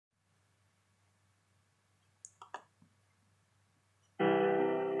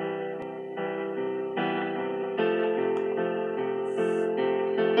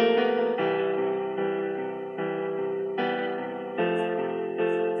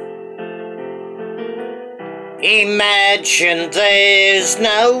Imagine there's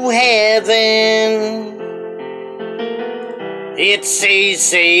no heaven. It's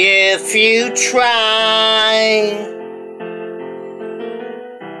easy if you try.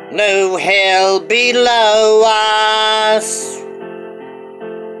 No hell below us.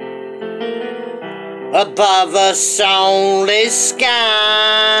 Above us only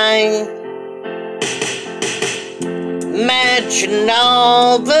sky. Imagine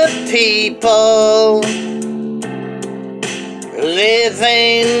all the people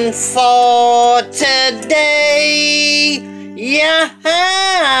living for today. Yeah.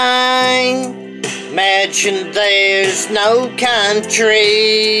 Imagine there's no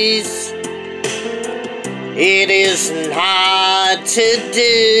countries. It isn't hard to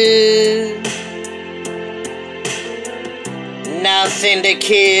do. Nothing to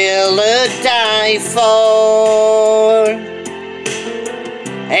kill or die for,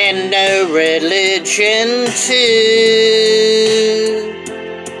 and no religion too.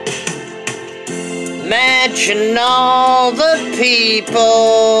 Imagine all the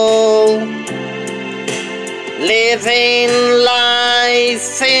people living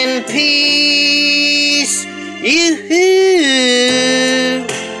life in peace.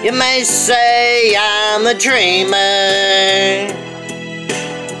 You may say I'm a dreamer,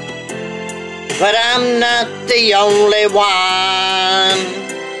 but I'm not the only one.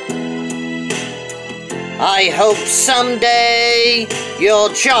 I hope someday you'll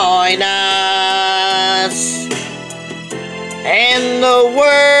join us, and the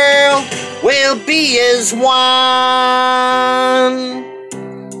world will be as one.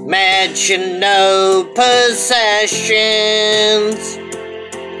 Imagine no possessions.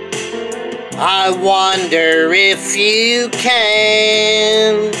 I wonder if you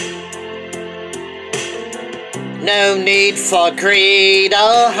can. No need for greed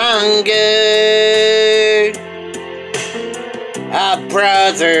or hunger. A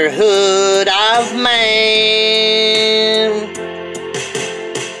brotherhood of man.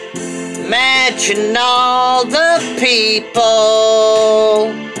 Imagine all the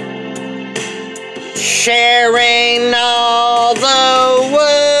people sharing all the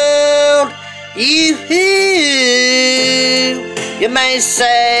world. You may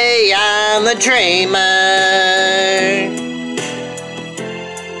say I'm a dreamer,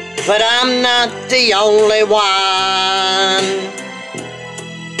 but I'm not the only one.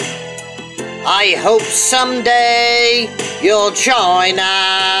 I hope someday you'll join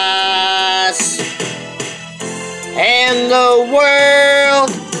us, and the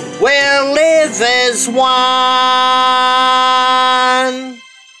world will live as one.